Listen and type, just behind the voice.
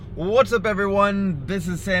What's up, everyone? This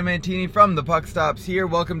is Sam Mantini from The Puck Stops here.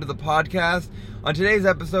 Welcome to the podcast. On today's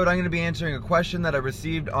episode, I'm going to be answering a question that I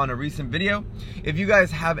received on a recent video. If you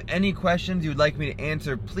guys have any questions you'd like me to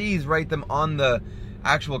answer, please write them on the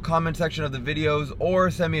actual comment section of the videos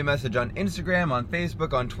or send me a message on Instagram, on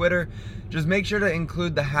Facebook, on Twitter. Just make sure to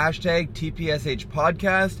include the hashtag TPSH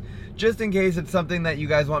podcast, just in case it's something that you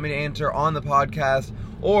guys want me to answer on the podcast.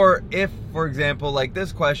 Or if, for example, like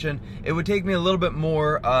this question, it would take me a little bit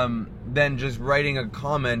more than just writing a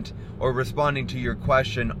comment or responding to your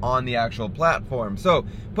question on the actual platform. So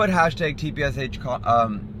put hashtag TPSH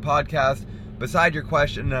podcast beside your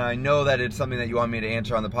question, and I know that it's something that you want me to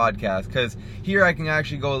answer on the podcast, because here I can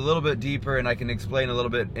actually go a little bit deeper and I can explain a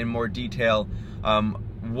little bit in more detail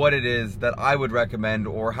what it is that I would recommend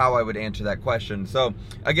or how I would answer that question. So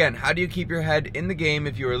again, how do you keep your head in the game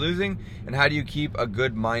if you are losing, and how do you keep a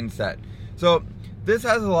good mindset? So this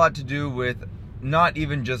has a lot to do with not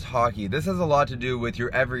even just hockey. This has a lot to do with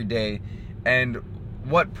your everyday, and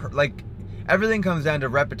everything comes down to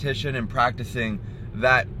repetition and practicing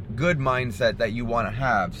that good mindset that you want to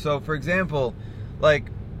have. So for example,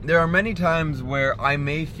 there are many times where I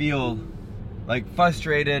may feel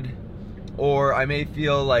frustrated, or I may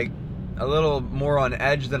feel a little more on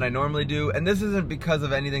edge than I normally do, and this isn't because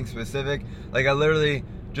of anything specific. I literally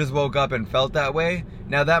just woke up and felt that way.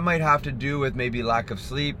 Now that might have to do with maybe lack of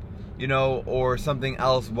sleep, or something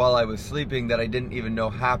else while I was sleeping that I didn't even know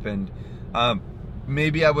happened.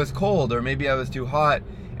 Maybe I was cold, or maybe I was too hot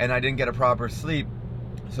and I didn't get a proper sleep.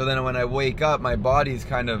 So then when I wake up, my body's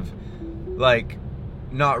kind of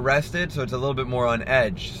not rested, so it's a little bit more on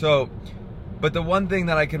edge. But the one thing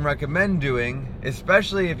that I can recommend doing,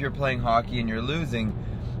 especially if you're playing hockey and you're losing,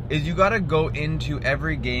 is you gotta go into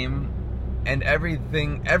every game and every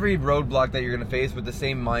roadblock that you're gonna face with the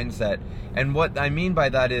same mindset. And what I mean by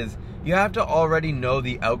that is, you have to already know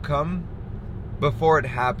the outcome before it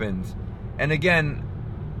happens. And again,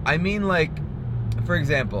 I mean, for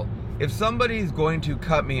example, if somebody's going to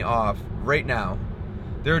cut me off right now,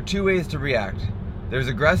 there are two ways to react. There's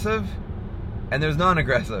aggressive and there's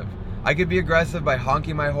non-aggressive. I could be aggressive by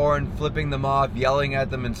honking my horn, flipping them off, yelling at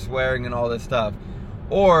them and swearing and all this stuff.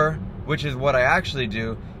 Or, which is what I actually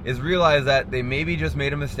do, is realize that they maybe just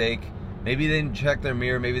made a mistake. Maybe they didn't check their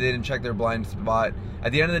mirror, maybe they didn't check their blind spot.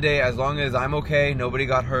 At the end of the day, as long as I'm okay, nobody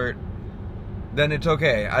got hurt, then it's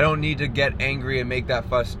okay. I don't need to get angry and make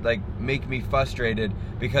me frustrated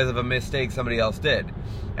because of a mistake somebody else did.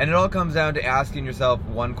 And it all comes down to asking yourself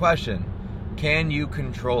one question: can you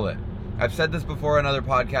control it? I've said this before on other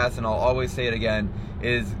podcasts, and I'll always say it again,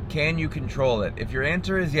 is can you control it? If your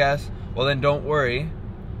answer is yes, well then don't worry,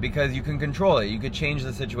 because you can control it. You could change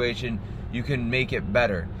the situation, you can make it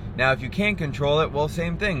better. Now if you can't control it, well,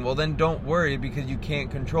 same thing. Well then don't worry, because you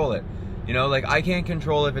can't control it. I can't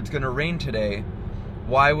control if it's gonna rain today.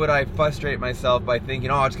 Why would I frustrate myself by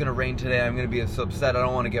thinking, oh, it's gonna rain today, I'm gonna be so upset, I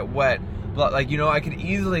don't wanna get wet. But I could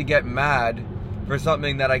easily get mad for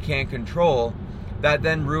something that I can't control, that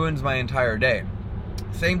then ruins my entire day.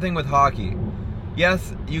 Same thing with hockey.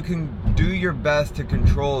 Yes, you can do your best to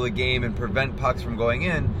control the game and prevent pucks from going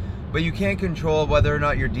in, but you can't control whether or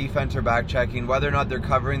not your defense are back checking, whether or not they're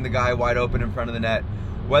covering the guy wide open in front of the net,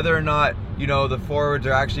 whether or not, the forwards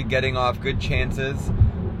are actually getting off good chances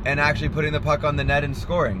and actually putting the puck on the net and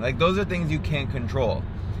scoring. Those are things you can't control.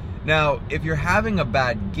 Now, if you're having a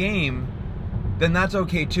bad game, then that's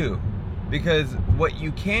okay too. Because what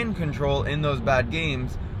you can control in those bad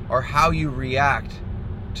games are how you react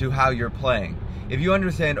to how you're playing. If you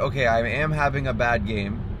understand, okay, I am having a bad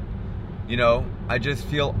game, I just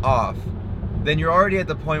feel off, then you're already at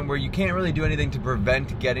the point where you can't really do anything to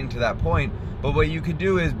prevent getting to that point. But what you could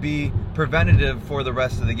do is be preventative for the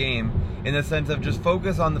rest of the game, in the sense of just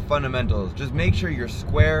focus on the fundamentals. Just make sure you're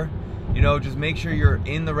square, just make sure you're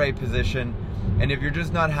in the right position. And if you're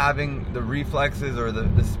just not having the reflexes or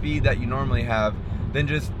the speed that you normally have, then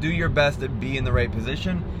just do your best to be in the right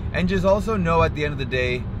position. And just also know at the end of the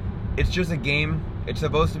day, it's just a game. It's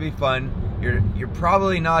supposed to be fun. You're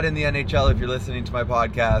probably not in the NHL if you're listening to my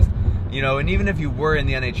podcast. And even if you were in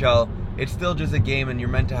the NHL, it's still just a game and you're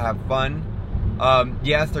meant to have fun.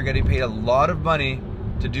 Yes, they're getting paid a lot of money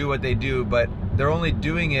to do what they do, but they're only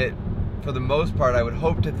doing it, for the most part, I would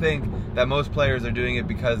hope to think that most players are doing it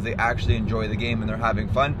because they actually enjoy the game and they're having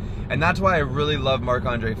fun. And that's why I really love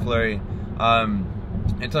Marc-Andre Fleury.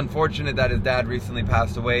 It's unfortunate that his dad recently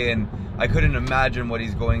passed away, and I couldn't imagine what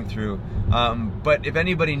he's going through. But if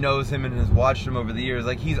anybody knows him and has watched him over the years,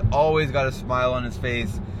 he's always got a smile on his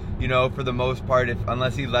face, for the most part,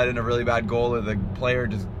 unless he let in a really bad goal or the player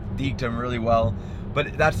just deked him really well.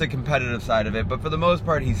 But that's the competitive side of it. But for the most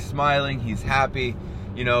part, he's smiling, he's happy,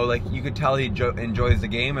 You know, like you could tell he enjoys the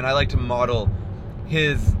game, and I like to model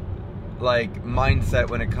his like mindset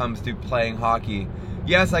when it comes to playing hockey.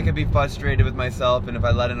 Yes, I could be frustrated with myself and if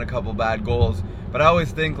I let in a couple bad goals, but I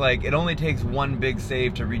always think like it only takes one big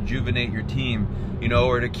save to rejuvenate your team, you know,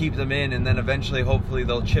 or to keep them in, and then eventually hopefully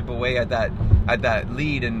they'll chip away at that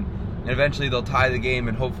lead, and eventually they'll tie the game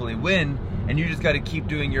and hopefully win. And you just got to keep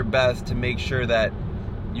doing your best to make sure that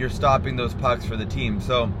you're stopping those pucks for the team.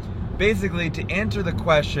 So basically, to answer the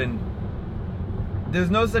question, there's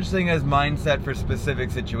no such thing as mindset for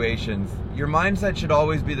specific situations. Your mindset should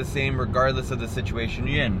always be the same regardless of the situation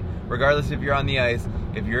you're in. Regardless if you're on the ice,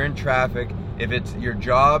 if you're in traffic, if it's your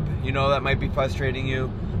job, you know, that might be frustrating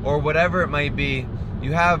you, or whatever it might be,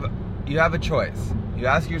 you have a choice. You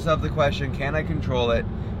ask yourself the question, can I control it?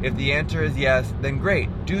 If the answer is yes, then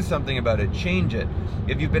great. Do something about it. Change it.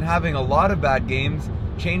 If you've been having a lot of bad games,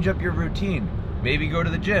 change up your routine. Maybe go to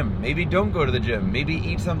the gym. Maybe don't go to the gym. Maybe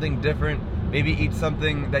eat something different. Maybe eat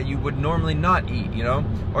something that you would normally not eat, you know?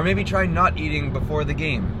 Or maybe try not eating before the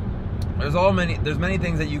game. There's many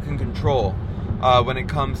things that you can control when it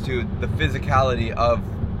comes to the physicality of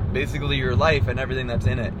basically your life and everything that's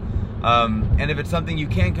in it. And if it's something you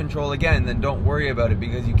can't control, again, then don't worry about it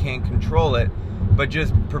because you can't control it. But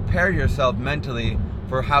just prepare yourself mentally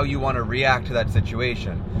for how you want to react to that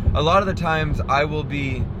situation. A lot of the times I will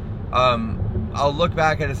be, I'll look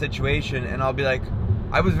back at a situation and I'll be like,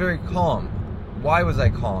 I was very calm. Why was I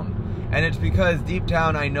calm? And it's because deep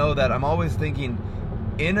down I know that I'm always thinking,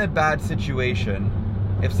 in a bad situation,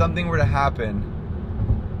 if something were to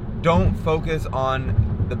happen, don't focus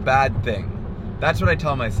on the bad thing. That's what I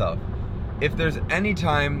tell myself. If there's any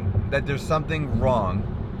time that there's something wrong,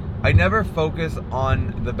 I never focus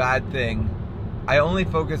on the bad thing. I only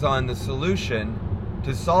focus on the solution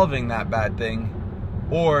to solving that bad thing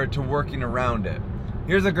or to working around it.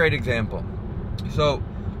 Here's a great example. So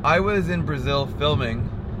I was in Brazil filming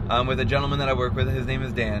with a gentleman that I work with. His name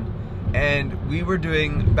is Dan. And we were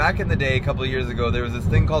doing, back in the day, a couple of years ago, there was this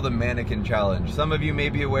thing called the Mannequin Challenge. Some of you may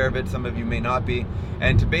be aware of it, some of you may not be.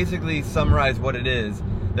 And to basically summarize what it is,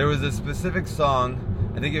 there was a specific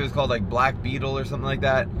song, I think it was called like Black Beetle or something like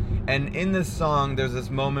that. And in this song, there's this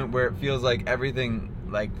moment where it feels like everything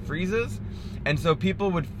like freezes. And so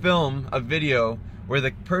people would film a video where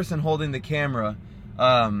the person holding the camera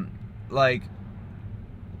like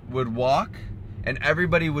would walk and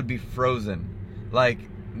everybody would be frozen. Like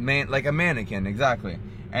a mannequin, exactly.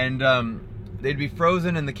 And they'd be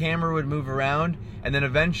frozen and the camera would move around, and then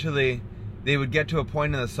eventually they would get to a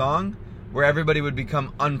point in the song where everybody would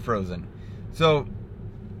become unfrozen. So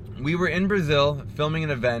we were in Brazil filming an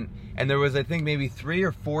event, and there was, I think, maybe 3,000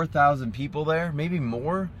 or 4,000 people there, maybe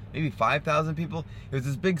more, maybe 5,000 people. It was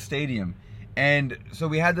this big stadium. And so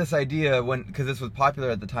we had this idea, because this was popular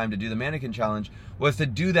at the time to do the Mannequin Challenge, was to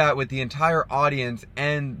do that with the entire audience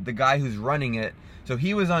and the guy who's running it. So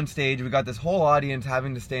he was on stage, we got this whole audience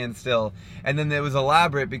having to stand still, and then it was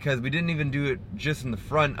elaborate because we didn't even do it just in the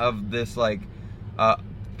front of this like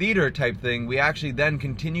theater type thing. We actually then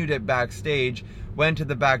continued it backstage, went to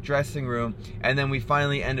the back dressing room, and then we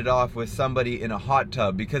finally ended off with somebody in a hot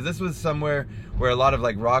tub, because this was somewhere where a lot of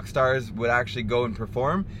like rock stars would actually go and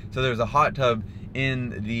perform. So there was a hot tub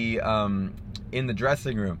in the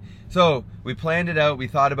dressing room. So we planned it out. We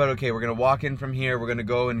thought about, okay, we're gonna walk in from here, we're gonna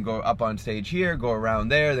go up on stage here, go around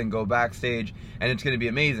there, then go backstage, and it's gonna be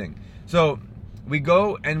amazing. So we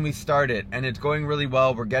go and we start it, and it's going really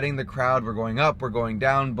well. We're getting the crowd, we're going up, we're going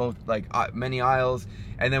down, both like many aisles,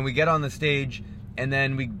 and then we get on the stage, and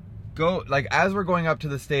then we go, like as we're going up to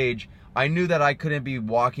the stage, I knew that I couldn't be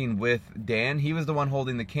walking with Dan. He was the one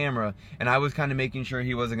holding the camera, and I was kind of making sure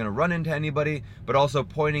he wasn't gonna run into anybody, but also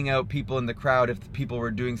pointing out people in the crowd if people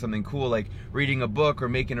were doing something cool, like reading a book or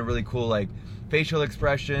making a really cool like facial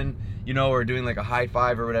expression, you know, or doing like a high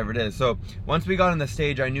five or whatever it is. So once we got on the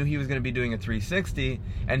stage, I knew he was gonna be doing a 360,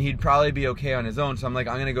 and he'd probably be okay on his own. So I'm like,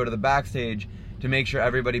 I'm gonna go to the backstage to make sure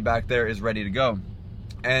everybody back there is ready to go.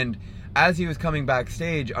 And as he was coming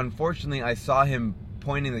backstage, unfortunately, I saw him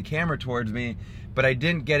pointing the camera towards me, but I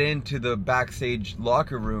didn't get into the backstage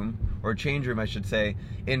locker room, or change room I should say,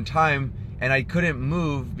 in time, and I couldn't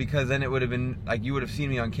move because then it would have been like you would have seen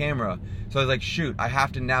me on camera. So I was like, shoot, I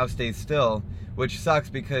have to now stay still, which sucks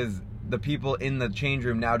because the people in the change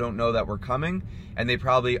room now don't know that we're coming, and they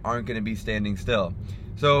probably aren't going to be standing still.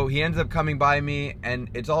 So he ends up coming by me, and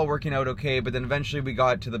it's all working out okay, but then eventually we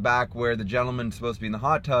got to the back where the gentleman's supposed to be in the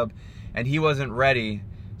hot tub, and he wasn't ready.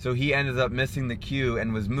 So he ended up missing the cue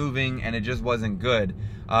and was moving, and it just wasn't good.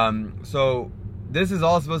 So this is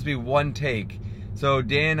all supposed to be one take. So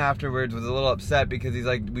Dan afterwards was a little upset because he's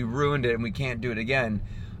like, we ruined it and we can't do it again.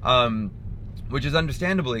 which is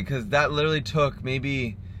understandably, because that literally took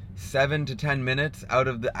maybe 7 to 10 minutes out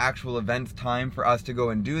of the actual event's time for us to go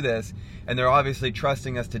and do this, and they're obviously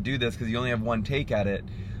trusting us to do this because you only have one take at it.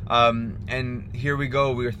 And here we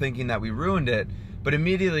go, we were thinking that we ruined it, but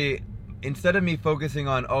immediately, instead of me focusing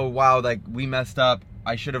on, oh wow, like we messed up,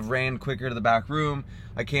 I should have ran quicker to the back room,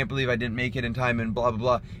 I can't believe I didn't make it in time, and blah blah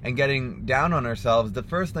blah, and getting down on ourselves, the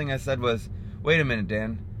first thing I said was, wait a minute,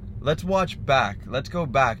 Dan, let's watch back, let's go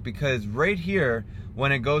back, because right here,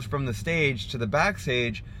 when it goes from the stage to the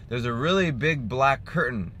backstage, there's a really big black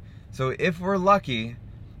curtain. So if we're lucky,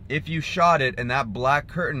 if you shot it and that black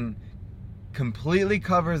curtain completely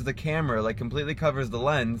covers the camera, like completely covers the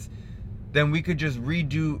lens, then we could just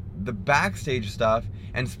redo the backstage stuff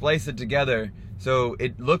and splice it together so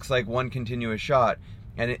it looks like one continuous shot,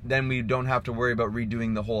 and then we don't have to worry about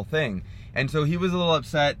redoing the whole thing. And so he was a little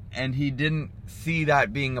upset, and he didn't see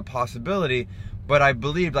that being a possibility, but I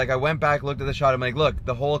believed, like I went back, looked at the shot, I'm like, look,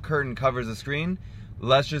 the whole curtain covers the screen,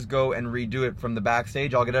 let's just go and redo it from the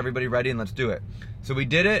backstage, I'll get everybody ready and let's do it. So we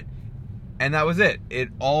did it, and that was it. It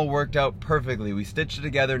all worked out perfectly. We stitched it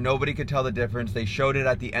together, nobody could tell the difference. They showed it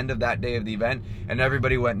at the end of that day of the event, and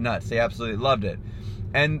everybody went nuts. They absolutely loved it.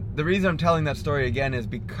 And the reason I'm telling that story again is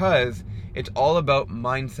because it's all about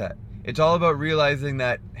mindset. It's all about realizing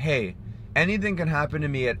that, hey, anything can happen to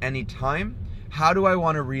me at any time. How do I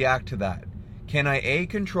want to react to that? Can I A,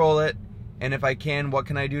 control it? And if I can, what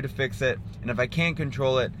can I do to fix it? And if I can't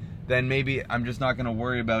control it, then maybe I'm just not going to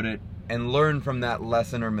worry about it and learn from that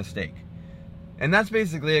lesson or mistake. And that's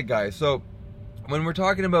basically it, guys. So when we're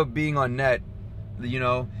talking about being on net, you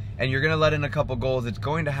know, and you're going to let in a couple goals, it's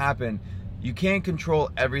going to happen. You can't control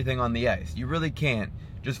everything on the ice. You really can't.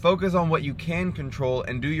 Just focus on what you can control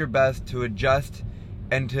and do your best to adjust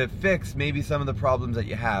and to fix maybe some of the problems that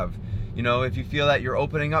you have. You know, if you feel that you're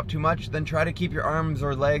opening up too much, then try to keep your arms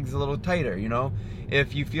or legs a little tighter, you know.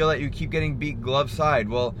 If you feel that you keep getting beat glove side,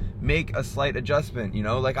 well, make a slight adjustment, you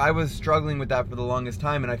know. Like I was struggling with that for the longest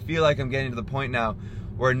time, and I feel like I'm getting to the point now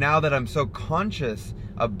where now that I'm so conscious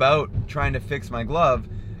about trying to fix my glove,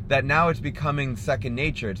 that now it's becoming second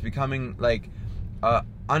nature. It's becoming like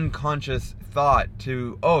unconscious thought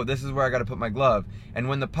to, oh, this is where I got to put my glove. And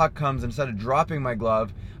when the puck comes, instead of dropping my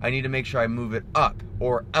glove, I need to make sure I move it up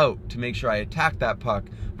or out to make sure I attack that puck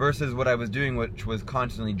versus what I was doing, which was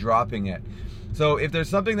constantly dropping it. So if there's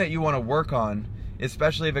something that you want to work on,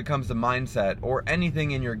 especially if it comes to mindset or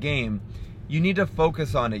anything in your game, you need to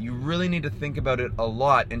focus on it. You really need to think about it a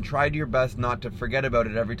lot and try your best not to forget about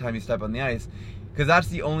it every time you step on the ice, because that's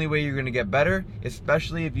the only way you're going to get better,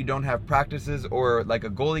 especially if you don't have practices or like a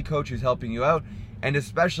goalie coach who's helping you out, and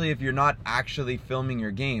especially if you're not actually filming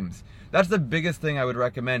your games. That's the biggest thing I would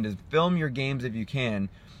recommend, is film your games if you can,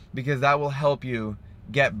 because that will help you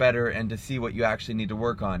get better and to see what you actually need to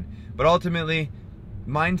work on. But ultimately,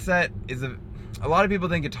 mindset is a lot of people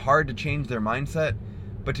think it's hard to change their mindset,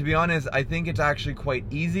 but to be honest, I think it's actually quite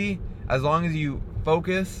easy as long as you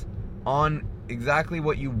focus on exactly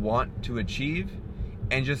what you want to achieve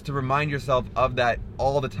and just to remind yourself of that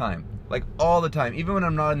all the time. Like all the time. Even when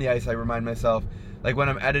I'm not on the ice, I remind myself, like when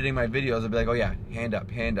I'm editing my videos, I'll be like, oh yeah, hand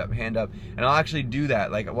up, hand up, hand up. And I'll actually do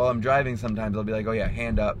that. Like while I'm driving sometimes, I'll be like, oh yeah,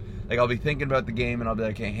 hand up. Like I'll be thinking about the game and I'll be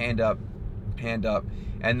like, okay, hand up, hand up.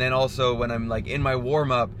 And then also when I'm like in my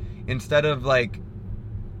warm-up, instead of like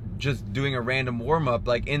just doing a random warm-up,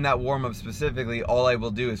 like in that warm-up specifically, all I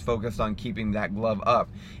will do is focus on keeping that glove up.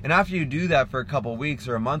 And after you do that for a couple weeks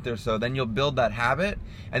or a month or so, then you'll build that habit,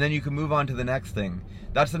 and then you can move on to the next thing.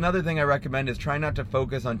 That's another thing I recommend, is try not to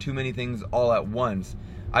focus on too many things all at once.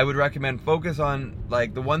 I would recommend focus on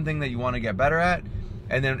like the one thing that you want to get better at,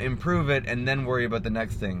 and then improve it, and then worry about the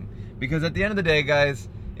next thing. Because at the end of the day, guys,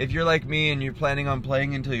 if you're like me and you're planning on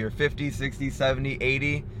playing until you're 50, 60, 70,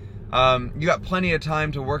 80, you got plenty of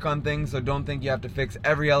time to work on things, so don't think you have to fix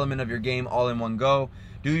every element of your game all in one go.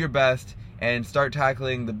 Do your best and start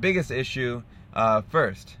tackling the biggest issue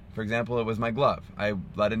first. For example, it was my glove. I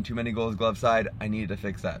let in too many goals glove side. I needed to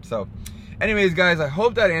fix that. So anyways, guys, I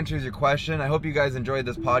hope that answers your question. I hope you guys enjoyed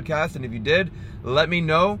this podcast, and if you did, let me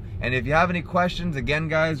know. And if you have any questions, again,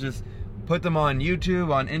 guys, just put them on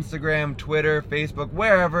YouTube, on Instagram, Twitter, Facebook,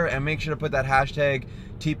 wherever, and make sure to put that hashtag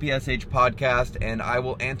TPSH podcast, and I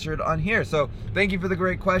will answer it on here. So thank you for the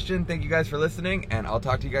great question. Thank you guys for listening, and I'll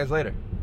talk to you guys later.